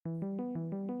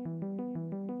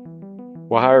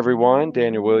Well, hi everyone.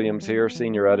 Daniel Williams here,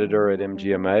 senior editor at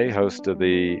MGMA, host of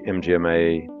the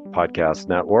MGMA Podcast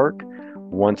Network.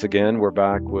 Once again, we're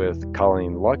back with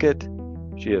Colleen Luckett.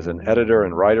 She is an editor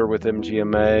and writer with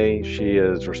MGMA. She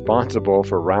is responsible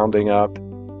for rounding up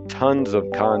tons of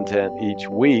content each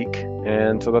week,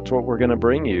 and so that's what we're going to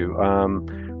bring you.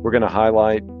 We're going to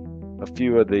highlight a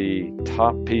few of the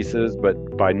top pieces,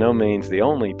 but by no means the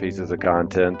only pieces of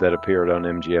content that appeared on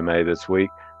MGMA this week.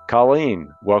 Colleen,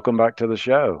 welcome back to the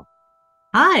show.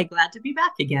 Hi, glad to be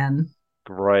back again.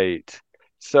 Great.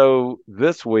 So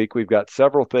this week we've got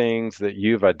several things that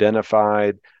you've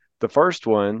identified. The first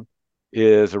one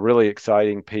is a really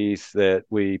exciting piece that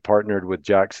we partnered with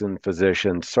Jackson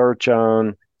Physician Search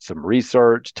on, some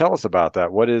research. Tell us about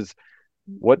that.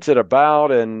 What's it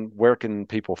about and where can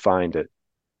people find it?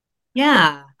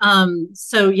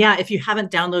 So if you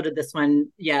haven't downloaded this one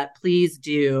yet, please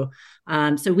do.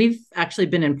 So we've actually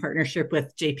been in partnership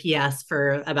with JPS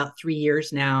for about 3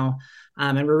 years now.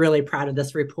 And we're really proud of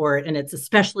this report. And it's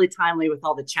especially timely with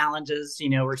all the challenges,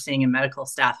 we're seeing in medical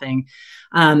staffing.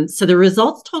 So the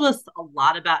results told us a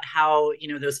lot about how,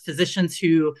 those physicians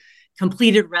who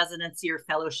completed residency or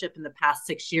fellowship in the past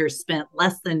 6 years spent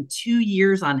less than 2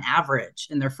 years on average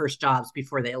in their first jobs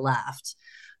before they left.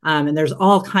 And there's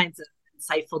all kinds of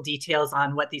insightful details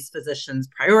on what these physicians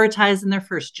prioritize in their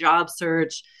first job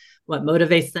search, what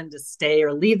motivates them to stay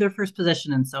or leave their first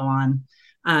position, and so on.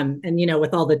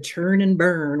 With all the turn and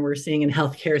burn we're seeing in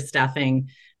healthcare staffing,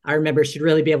 our members should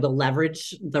really be able to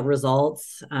leverage the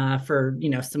results for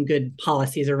some good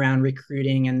policies around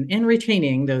recruiting and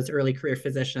retaining those early career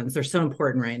physicians. They're so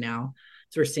important right now.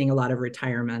 So we're seeing a lot of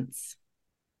retirements.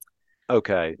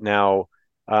 Okay. Now,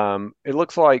 it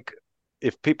looks like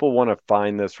if people want to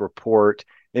find this report,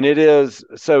 and it is,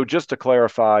 so just to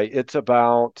clarify, it's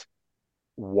about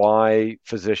why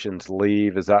physicians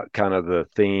leave. Is that kind of the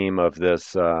theme of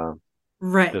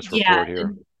Right. this Yeah. report here?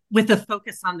 And with a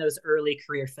focus on those early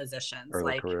career physicians,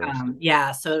 Early careers.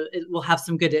 so we'll have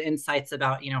some good insights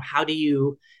about,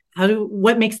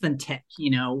 what makes them tick,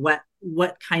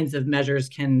 what kinds of measures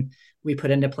can we put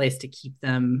into place to keep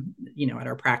them, at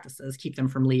our practices, keep them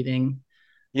from leaving.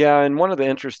 Yeah, and one of the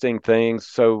interesting things,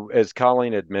 so as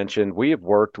Colleen had mentioned, we have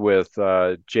worked with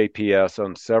JPS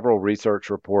on several research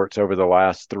reports over the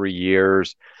last 3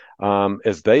 years.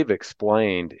 As they've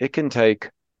explained, it can take,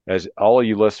 as all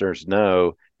you listeners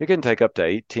know, it can take up to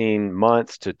 18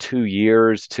 months to 2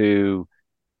 years to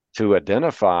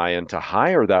identify and to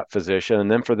hire that physician,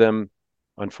 and then for them,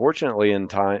 unfortunately, in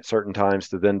certain times,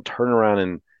 to then turn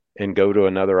around and go to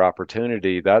another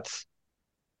opportunity.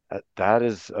 That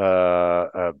is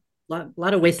A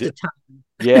lot of wasted time.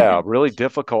 yeah, really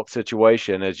difficult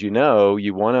situation. As you know,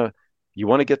 you want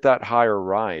to get that hire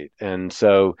right. And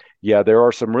so, yeah, there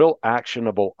are some real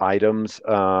actionable items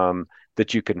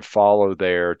that you can follow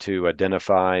there to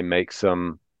identify, make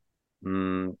some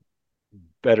mm,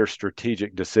 better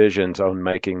strategic decisions on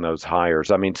making those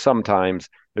hires. I mean, sometimes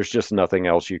there's just nothing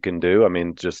else you can do. I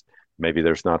mean, just maybe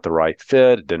there's not the right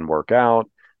fit, it didn't work out.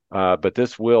 But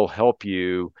this will help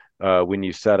you when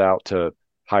you set out to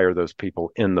hire those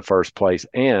people in the first place.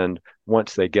 And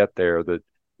once they get there, that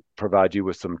provide you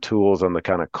with some tools on the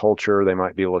kind of culture they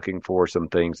might be looking for, some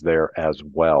things there as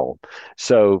well.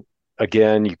 So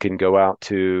again, you can go out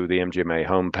to the MGMA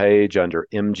homepage under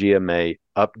MGMA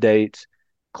updates,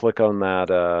 click on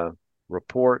that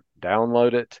report,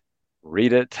 download it,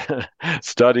 read it,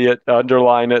 study it,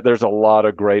 underline it. There's a lot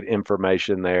of great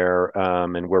information there,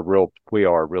 and we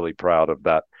are really proud of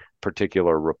that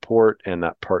particular report and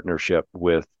that partnership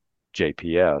with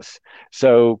JPS.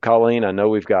 So, Colleen, I know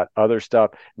we've got other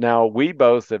stuff. Now, we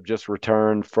both have just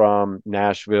returned from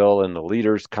Nashville and the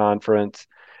Leaders Conference.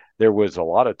 There was a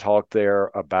lot of talk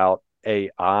there about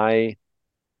AI.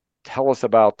 Tell us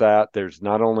about that. There's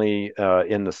not only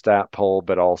in the stat poll,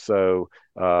 but also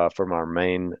from our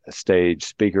main stage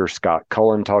speaker, Scott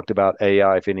Cullen, talked about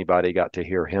AI. If anybody got to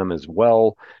hear him as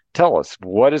well, tell us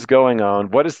what is going on.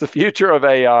 What is the future of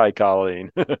AI,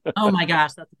 Colleen? Oh my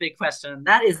gosh, that's a big question.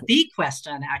 That is the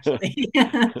question, actually.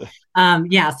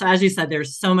 So as you said,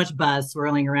 there's so much buzz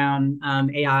swirling around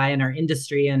AI in our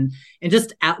industry and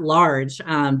just at large.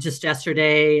 Just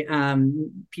yesterday,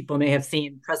 people may have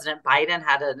seen President Biden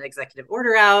had an executive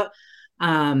order out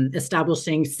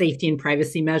establishing safety and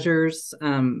privacy measures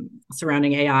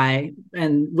surrounding AI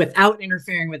and without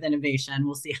interfering with innovation.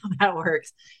 We'll see how that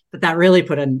works. But that really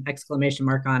put an exclamation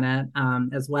mark on it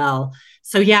as well.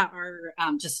 So yeah,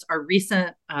 our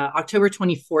recent October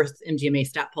 24th MGMA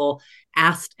stat poll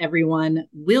asked everyone,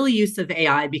 will use of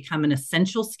AI become an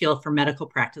essential skill for medical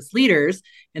practice leaders?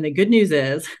 And the good news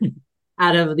is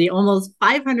out of the almost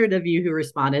 500 of you who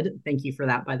responded, thank you for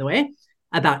that, by the way,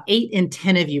 about 8 in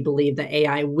 10 of you believe that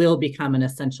AI will become an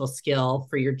essential skill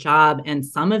for your job, and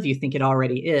some of you think it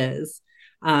already is.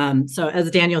 So,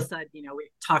 as Daniel said, we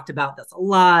talked about this a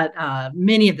lot.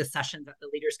 Many of the sessions at the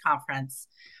Leaders Conference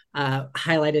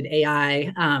highlighted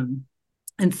AI.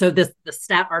 And so the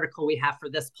stat article we have for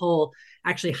this poll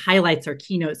actually highlights our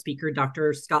keynote speaker,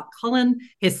 Dr. Scott Cullen.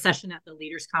 His session at the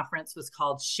Leaders Conference was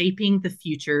called Shaping the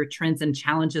Future, Trends and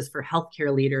Challenges for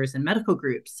Healthcare Leaders and Medical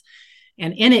Groups.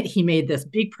 And in it, he made this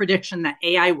big prediction that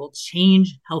AI will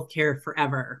change healthcare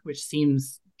forever, which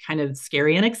seems kind of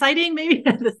scary and exciting, maybe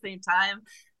at the same time.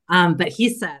 But he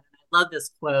said, and I love this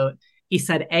quote, he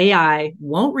said, AI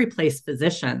won't replace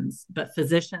physicians, but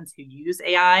physicians who use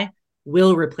AI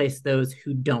will replace those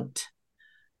who don't.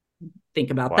 Think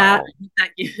about that. Wow. That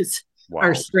gives our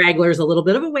Wow. stragglers a little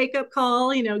bit of a wake up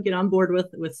call, get on board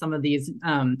with some of these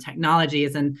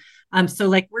technologies. And so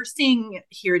like we're seeing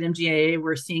here at MGA,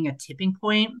 we're seeing a tipping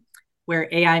point where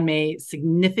AI may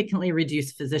significantly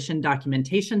reduce physician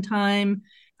documentation time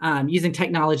using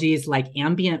technologies like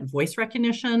ambient voice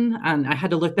recognition. I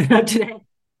had to look that up today.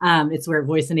 It's where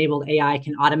voice-enabled AI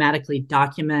can automatically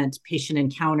document patient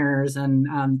encounters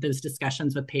and those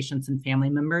discussions with patients and family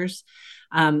members.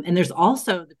 And there's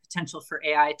also the potential for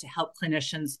AI to help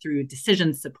clinicians through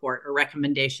decision support or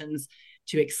recommendations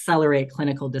to accelerate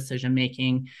clinical decision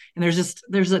making. And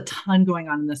there's a ton going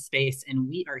on in this space, and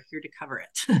we are here to cover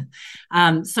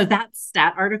it. So that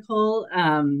stat article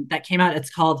that came out, it's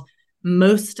called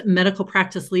 "Most Medical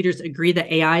Practice Leaders Agree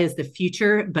That AI is the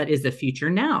Future, but is the Future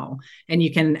Now?" And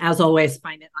you can, as always,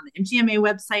 find it on the MGMA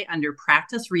website under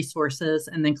Practice Resources,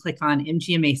 and then click on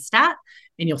MGMA Stat,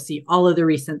 and you'll see all of the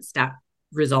recent stat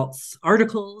results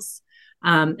articles.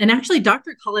 And actually,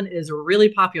 Dr. Cullen is really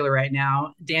popular right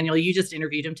now. Daniel, you just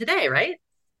interviewed him today, right?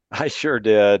 I sure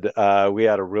did. We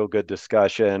had a real good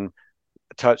discussion,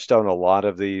 touched on a lot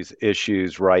of these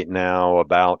issues right now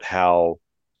about how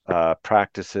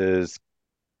practices,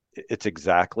 it's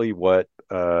exactly what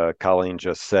Colleen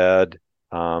just said.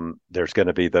 There's going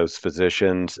to be those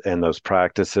physicians and those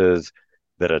practices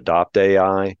that adopt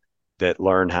AI, that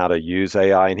learn how to use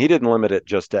AI. And he didn't limit it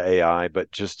just to AI, but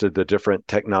just to the different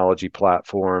technology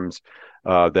platforms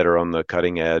that are on the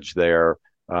cutting edge there.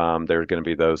 There are going to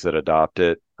be those that adopt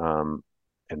it, and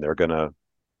they're going to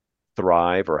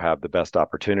thrive or have the best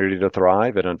opportunity to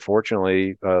thrive. And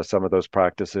unfortunately, some of those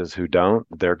practices who don't,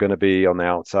 they're going to be on the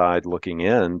outside looking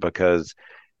in, because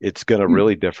it's going to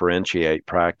really differentiate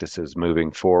practices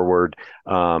moving forward.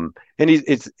 And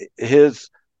it's his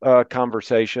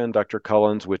conversation, Dr.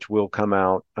 Cullen's, which will come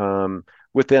out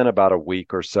within about a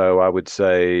week or so, I would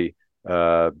say.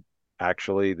 Uh,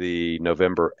 Actually, the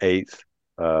November 8th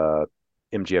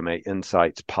MGMA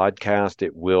Insights podcast,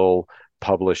 it will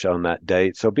publish on that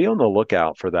date. So be on the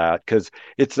lookout for that, because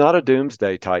it's not a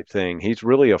doomsday type thing. He's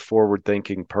really a forward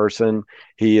thinking person.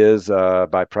 He is,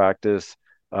 by practice,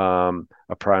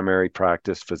 a primary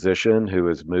practice physician who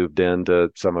has moved into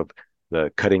some of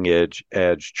the cutting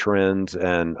edge trends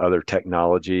and other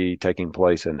technology taking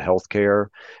place in healthcare.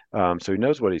 So he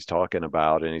knows what he's talking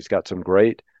about, and he's got some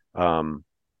great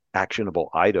actionable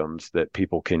items that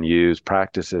people can use,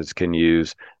 practices can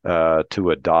use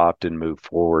to adopt and move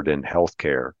forward in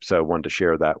healthcare. So I wanted to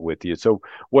share that with you. So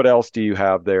what else do you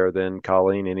have there then,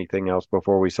 Colleen? Anything else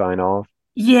before we sign off?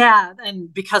 Yeah,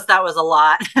 and because that was a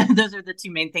lot, those are the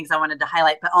two main things I wanted to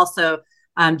highlight. But also,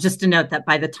 just to note that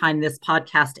by the time this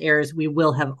podcast airs, we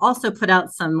will have also put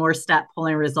out some more stat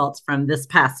polling results from this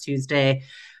past Tuesday.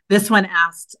 This one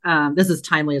asked, this is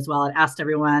timely as well. It asked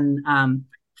everyone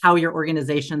how your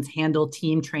organizations handle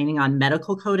team training on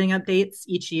medical coding updates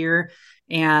each year.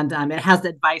 And it has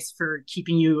advice for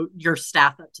keeping your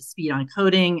staff up to speed on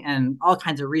coding and all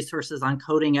kinds of resources on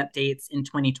coding updates in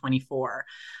 2024.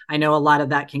 I know a lot of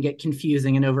that can get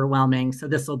confusing and overwhelming. So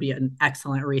this will be an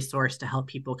excellent resource to help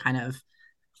people kind of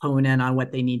hone in on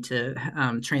what they need to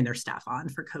train their staff on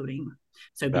for coding.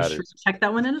 So be That sure is, to check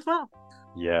that one in as well.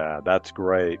 yeah, that's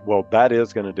great. Well, that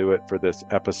is going to do it for this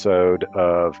episode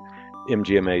of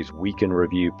MGMA's Week in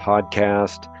Review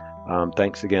podcast.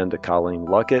 Thanks again to Colleen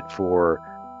Luckett for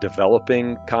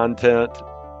developing content.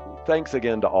 Thanks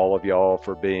again to all of y'all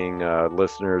for being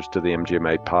listeners to the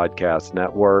MGMA Podcast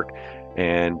Network.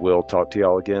 And we'll talk to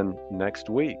y'all again next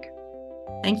week.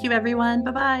 Thank you, everyone.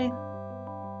 Bye bye.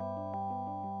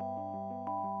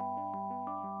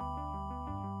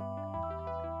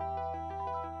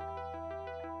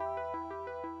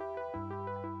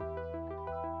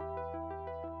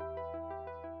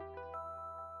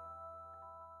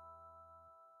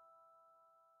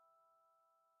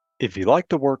 If you like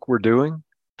the work we're doing,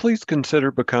 please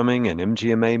consider becoming an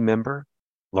MGMA member.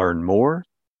 Learn more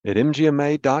at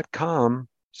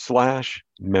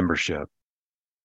mgma.com/membership.